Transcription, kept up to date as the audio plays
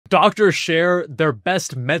doctors share their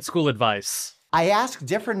best med school advice. I asked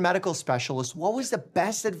different medical specialists what was the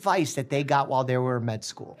best advice that they got while they were in med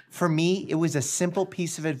school. For me, it was a simple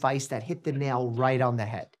piece of advice that hit the nail right on the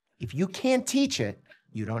head. If you can't teach it,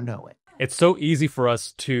 you don't know it. It's so easy for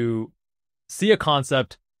us to see a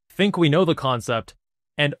concept, think we know the concept,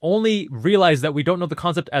 and only realize that we don't know the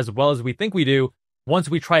concept as well as we think we do once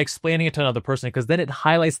we try explaining it to another person, because then it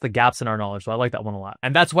highlights the gaps in our knowledge. So I like that one a lot.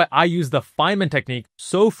 And that's why I use the Feynman technique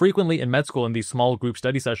so frequently in med school in these small group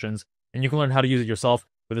study sessions. And you can learn how to use it yourself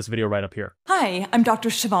with this video right up here. Hi, I'm Dr.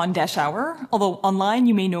 Siobhan Deschauer, although online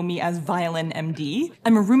you may know me as Violin MD.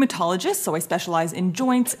 I'm a rheumatologist, so I specialize in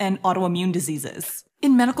joints and autoimmune diseases.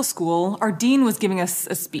 In medical school, our dean was giving us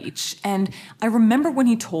a speech, and I remember when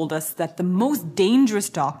he told us that the most dangerous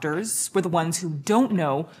doctors were the ones who don't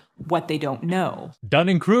know what they don't know.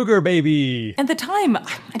 Dunning-Kruger, baby! At the time,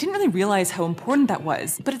 I didn't really realize how important that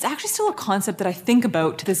was, but it's actually still a concept that I think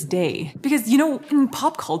about to this day. Because, you know, in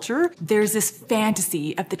pop culture, there's this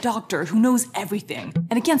fantasy of the doctor who knows everything,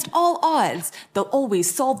 and against all odds, they'll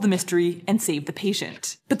always solve the mystery and save the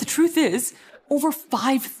patient. But the truth is, over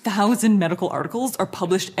 5,000 medical articles are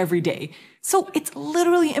published every day. So it's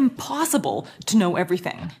literally impossible to know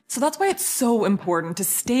everything. So that's why it's so important to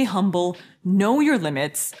stay humble, know your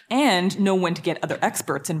limits, and know when to get other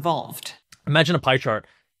experts involved. Imagine a pie chart.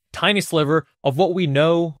 Tiny sliver of what we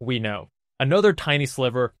know, we know. Another tiny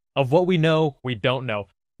sliver of what we know, we don't know.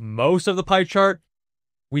 Most of the pie chart,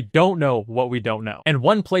 we don't know what we don't know. And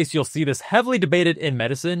one place you'll see this heavily debated in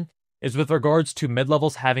medicine is with regards to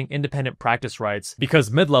mid-levels having independent practice rights, because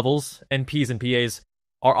mid-levels, NPs and PAs,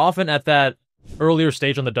 are often at that earlier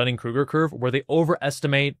stage on the Dunning-Kruger curve where they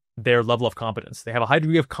overestimate their level of competence. They have a high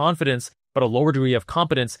degree of confidence, but a lower degree of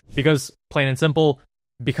competence because, plain and simple,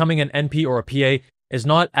 becoming an NP or a PA is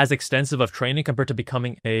not as extensive of training compared to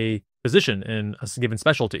becoming a physician in a given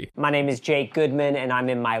specialty. My name is Jake Goodman, and I'm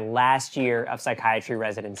in my last year of psychiatry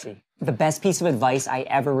residency. The best piece of advice I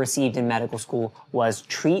ever received in medical school was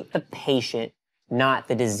treat the patient, not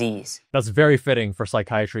the disease. That's very fitting for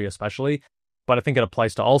psychiatry especially, but I think it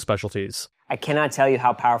applies to all specialties. I cannot tell you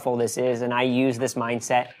how powerful this is, and I use this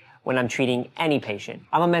mindset when I'm treating any patient.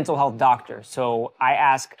 I'm a mental health doctor, so I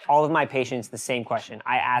ask all of my patients the same question.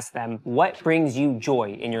 I ask them, what brings you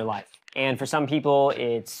joy in your life? And for some people,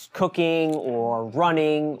 it's cooking or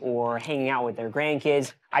running or hanging out with their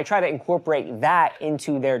grandkids. I try to incorporate that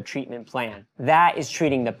into their treatment plan. That is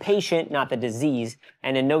treating the patient, not the disease.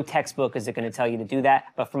 And in no textbook is it going to tell you to do that.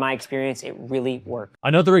 But from my experience, it really worked.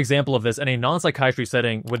 Another example of this in a non-psychiatry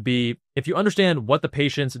setting would be if you understand what the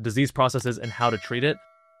patient's disease process is and how to treat it.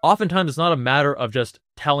 Oftentimes, it's not a matter of just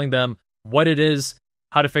telling them what it is,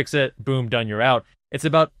 how to fix it, boom, done, you're out. It's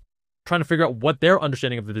about trying to figure out what their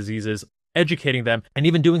understanding of the disease is, educating them, and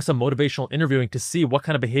even doing some motivational interviewing to see what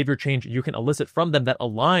kind of behavior change you can elicit from them that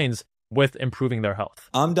aligns with improving their health.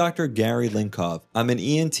 I'm Dr. Gary Linkov. I'm an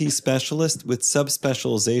ENT specialist with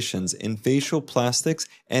subspecializations in facial plastics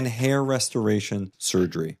and hair restoration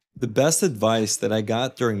surgery. The best advice that I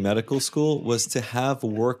got during medical school was to have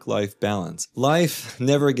work-life balance. Life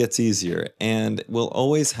never gets easier, and we'll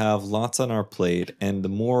always have lots on our plate, and the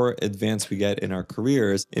more advanced we get in our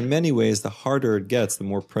careers, in many ways, the harder it gets, the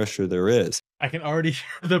more pressure there is. I can already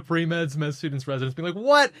hear the pre-meds, med students, residents being like,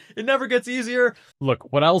 what? It never gets easier?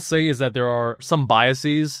 Look, what I'll say is that there are some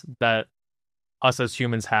biases that us as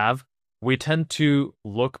humans have. We tend to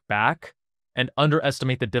look back and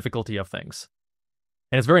underestimate the difficulty of things.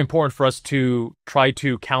 And it's very important for us to try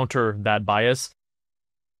to counter that bias.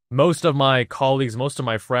 Most of my colleagues, most of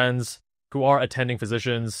my friends who are attending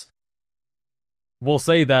physicians will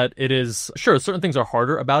say that it is, sure, certain things are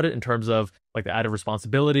harder about it in terms of like the added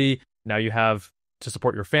responsibility. Now you have to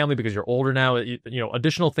support your family because you're older now,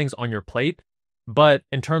 additional things on your plate. But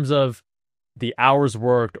in terms of the hours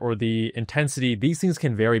worked or the intensity, these things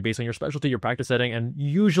can vary based on your specialty, your practice setting, and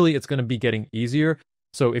usually it's going to be getting easier.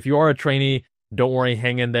 So if you are a trainee, don't worry,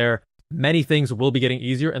 hang in there. Many things will be getting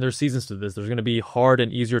easier, and there's seasons to this. There's going to be hard and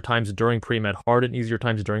easier times during pre-med, hard and easier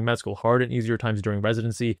times during med school, hard and easier times during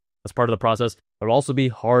residency. That's part of the process. There'll also be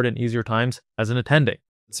hard and easier times as an attending.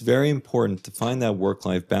 It's very important to find that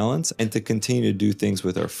work-life balance and to continue to do things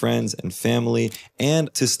with our friends and family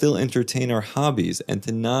and to still entertain our hobbies and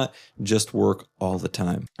to not just work all the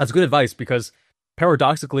time. That's good advice because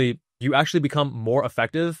paradoxically, you actually become more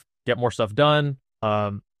effective, get more stuff done,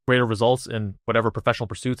 greater results in whatever professional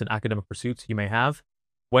pursuits and academic pursuits you may have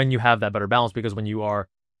when you have that better balance, because when you are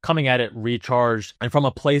coming at it recharged and from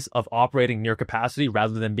a place of operating near capacity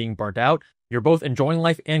rather than being burnt out, you're both enjoying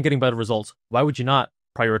life and getting better results. Why would you not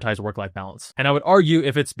prioritize work-life balance. And I would argue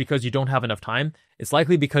if it's because you don't have enough time, it's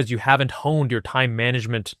likely because you haven't honed your time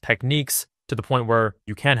management techniques to the point where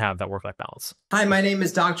you can have that work-life balance. Hi, my name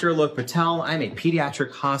is Dr. Alok Patel. I'm a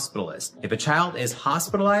pediatric hospitalist. If a child is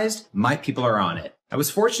hospitalized, my people are on it. I was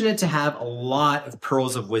fortunate to have a lot of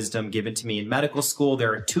pearls of wisdom given to me in medical school.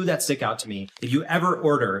 There are two that stick out to me. If you ever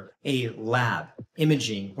order a lab,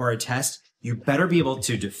 imaging, or a test, you better be able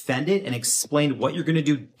to defend it and explain what you're going to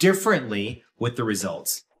do differently with the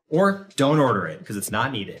results. Or don't order it because it's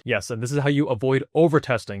not needed. Yes, and this is how you avoid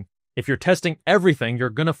over-testing. If you're testing everything, you're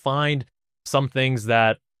going to find some things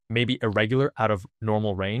that may be irregular out of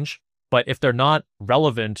normal range. But if they're not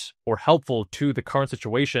relevant or helpful to the current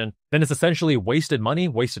situation, then it's essentially wasted money,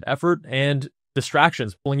 wasted effort, and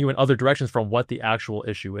distractions pulling you in other directions from what the actual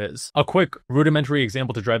issue is. A quick rudimentary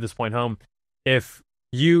example to drive this point home. If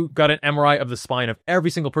you got an MRI of the spine of every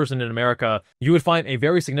single person in America, you would find a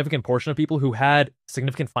very significant portion of people who had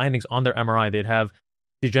significant findings on their MRI. They'd have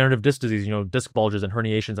degenerative disc disease, disc bulges and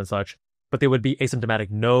herniations and such, but they would be asymptomatic,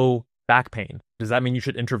 no back pain. Does that mean you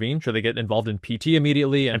should intervene? Should they get involved in PT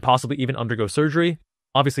immediately and possibly even undergo surgery?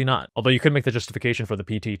 Obviously not. Although you could make the justification for the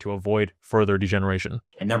PT to avoid further degeneration.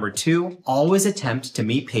 And number two, always attempt to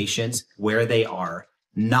meet patients where they are,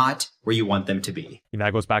 not where you want them to be. And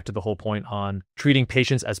that goes back to the whole point on treating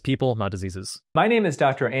patients as people, not diseases. My name is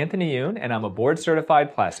Dr. Anthony Youn, and I'm a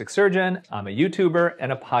board-certified plastic surgeon. I'm a YouTuber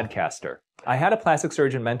and a podcaster. I had a plastic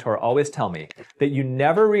surgeon mentor always tell me that you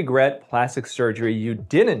never regret plastic surgery you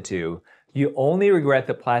didn't do. You only regret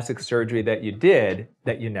the plastic surgery that you did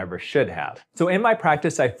that you never should have. So in my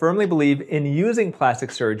practice, I firmly believe in using plastic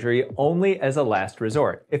surgery only as a last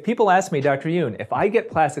resort. If people ask me, Dr. Youn, if I get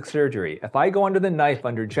plastic surgery, if I go under the knife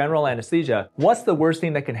under general anesthesia, what's the worst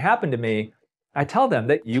thing that can happen to me? I tell them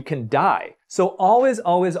that you can die. So always,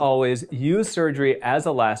 always, always use surgery as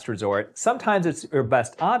a last resort. Sometimes it's your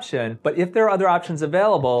best option, but if there are other options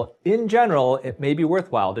available, in general, it may be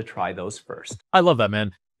worthwhile to try those first. I love that,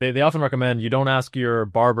 man. They often recommend you don't ask your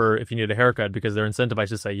barber if you need a haircut because they're incentivized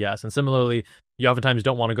to say yes. And similarly, you oftentimes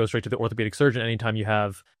don't want to go straight to the orthopedic surgeon anytime you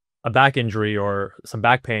have a back injury or some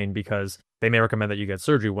back pain because they may recommend that you get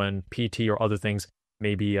surgery when PT or other things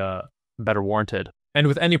may be better warranted. And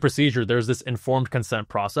with any procedure, there's this informed consent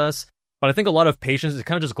process. But I think a lot of patients, it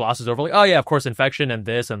kind of just glosses over like, oh yeah, of course, infection and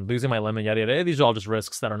this and losing my limb and yada, yada. These are all just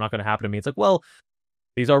risks that are not going to happen to me. It's like, well,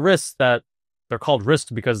 these are risks that they're called risks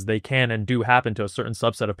because they can and do happen to a certain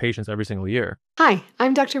subset of patients every single year. Hi,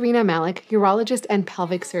 I'm Dr. Rena Malik, urologist and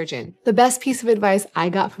pelvic surgeon. The best piece of advice I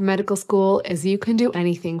got from medical school is you can do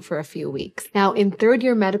anything for a few weeks. Now, in third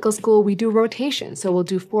year medical school, we do rotation. So we'll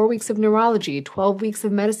do 4 weeks of neurology, 12 weeks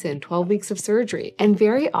of medicine, 12 weeks of surgery. And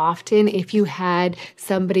very often, if you had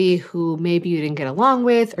somebody who maybe you didn't get along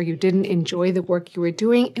with or you didn't enjoy the work you were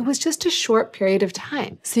doing, it was just a short period of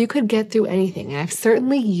time. So you could get through anything. And I've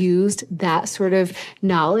certainly used that sort of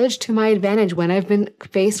knowledge to my advantage when I've been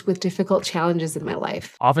faced with difficult challenges in my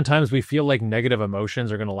life. Oftentimes we feel like negative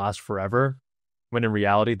emotions are going to last forever, when in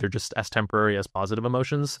reality, they're just as temporary as positive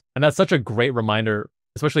emotions. And that's such a great reminder,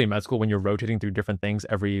 especially in med school when you're rotating through different things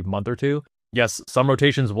every month or two. Yes, some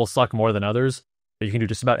rotations will suck more than others, but you can do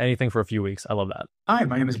just about anything for a few weeks. I love that. Hi,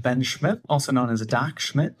 my name is Ben Schmidt, also known as Doc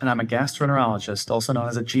Schmidt, and I'm a gastroenterologist, also known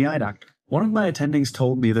as a GI doctor. One of my attendings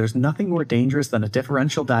told me there's nothing more dangerous than a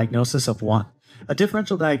differential diagnosis of one. A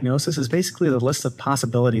differential diagnosis is basically the list of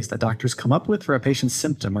possibilities that doctors come up with for a patient's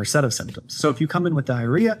symptom or set of symptoms. So if you come in with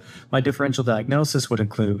diarrhea, my differential diagnosis would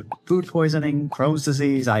include food poisoning, Crohn's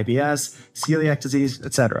disease, IBS, celiac disease,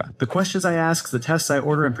 etc. The questions I ask, the tests I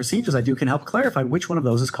order, and procedures I do can help clarify which one of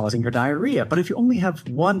those is causing your diarrhea. But if you only have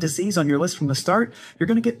one disease on your list from the start, you're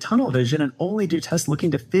going to get tunnel vision and only do tests looking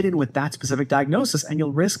to fit in with that specific diagnosis, and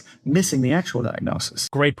you'll risk missing the actual diagnosis.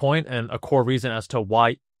 Great point, and a core reason as to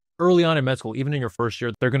why early on in med school, even in your first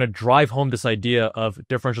year, they're going to drive home this idea of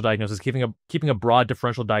differential diagnosis, keeping a broad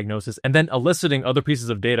differential diagnosis, and then eliciting other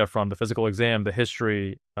pieces of data from the physical exam, the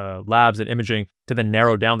history, labs, and imaging to then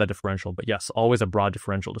narrow down that differential. But yes, always a broad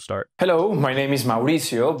differential to start. Hello, my name is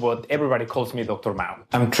Mauricio, but everybody calls me Dr. Mao.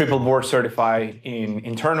 I'm triple board certified in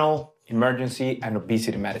internal, emergency, and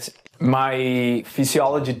obesity medicine. My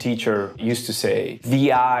physiology teacher used to say,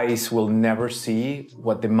 the eyes will never see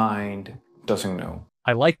what the mind doesn't know.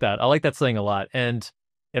 I like that. I like that saying a lot. And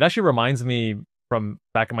it actually reminds me from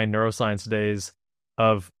back in my neuroscience days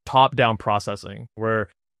of top-down processing, where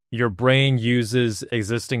your brain uses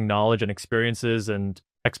existing knowledge and experiences and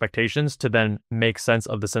expectations to then make sense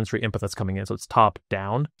of the sensory input that's coming in. So it's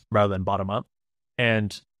top-down rather than bottom-up.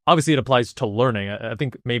 And obviously it applies to learning. I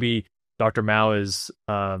think maybe Dr. Mao is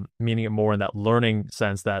meaning it more in that learning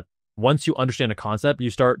sense, that once you understand a concept, you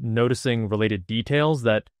start noticing related details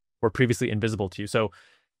that were previously invisible to you. So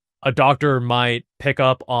a doctor might pick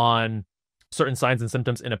up on certain signs and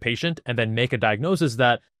symptoms in a patient and then make a diagnosis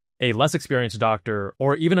that a less experienced doctor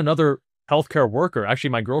or even another healthcare worker, actually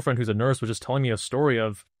my girlfriend who's a nurse was just telling me a story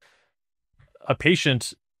of a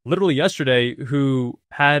patient literally yesterday who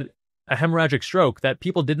had a hemorrhagic stroke that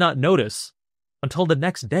people did not notice until the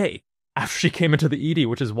next day after she came into the ED,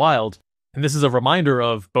 which is wild. And this is a reminder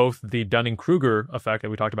of both the Dunning-Kruger effect that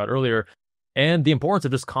we talked about earlier and the importance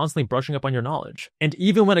of just constantly brushing up on your knowledge. And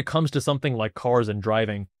even when it comes to something like cars and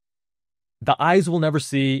driving, the eyes will never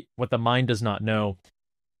see what the mind does not know.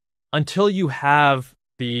 Until you have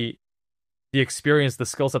the experience, the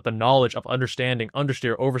skill set, the knowledge of understanding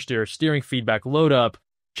understeer, oversteer, steering feedback, load up,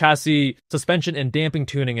 chassis suspension and damping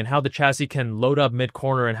tuning, and how the chassis can load up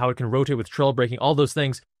mid-corner and how it can rotate with trail braking, all those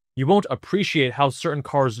things, you won't appreciate how certain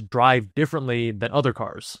cars drive differently than other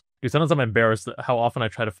cars. Dude, sometimes I'm embarrassed at how often I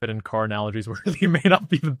try to fit in car analogies where it may not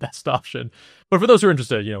be the best option. But for those who are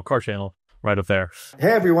interested, Car Channel, right up there.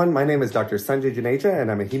 Hey everyone, my name is Dr. Sanjay Juneja,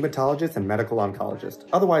 and I'm a hematologist and medical oncologist,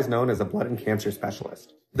 otherwise known as a blood and cancer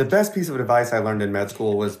specialist. The best piece of advice I learned in med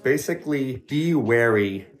school was basically be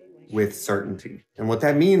wary with certainty. And what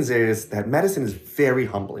that means is that medicine is very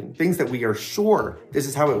humbling. Things that we are sure this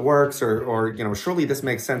is how it works, or surely this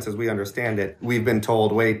makes sense as we understand it. We've been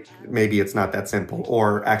told, wait, maybe it's not that simple,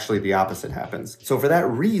 or actually the opposite happens. So for that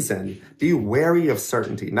reason, be wary of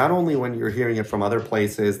certainty, not only when you're hearing it from other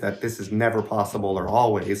places that this is never possible or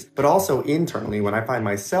always, but also internally. When I find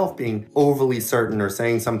myself being overly certain or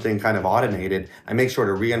saying something kind of automated, I make sure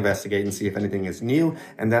to reinvestigate and see if anything is new.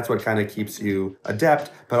 And that's what kind of keeps you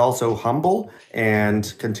adept, but also humble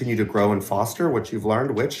and continue to grow and foster what you've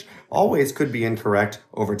learned, which always could be incorrect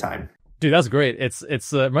over time. Dude, that's great. It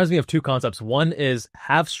reminds me of two concepts. One is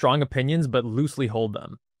have strong opinions, but loosely hold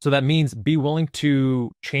them. So that means be willing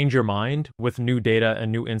to change your mind with new data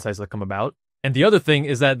and new insights that come about. And the other thing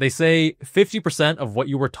is that they say 50% of what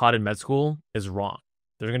you were taught in med school is wrong.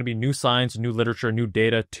 There's going to be new science, new literature, new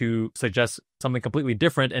data to suggest something completely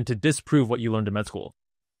different and to disprove what you learned in med school.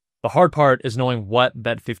 The hard part is knowing what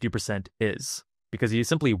that 50% is, because you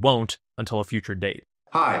simply won't until a future date.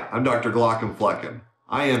 Hi, I'm Dr. Glaucomflecken.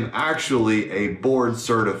 I am actually a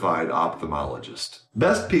board-certified ophthalmologist.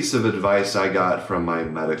 Best piece of advice I got from my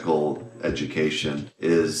medical education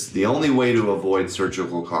is the only way to avoid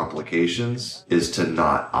surgical complications is to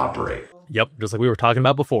not operate. Yep, just like we were talking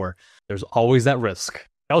about before. There's always that risk.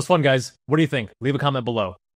 That was fun, guys. What do you think? Leave a comment below.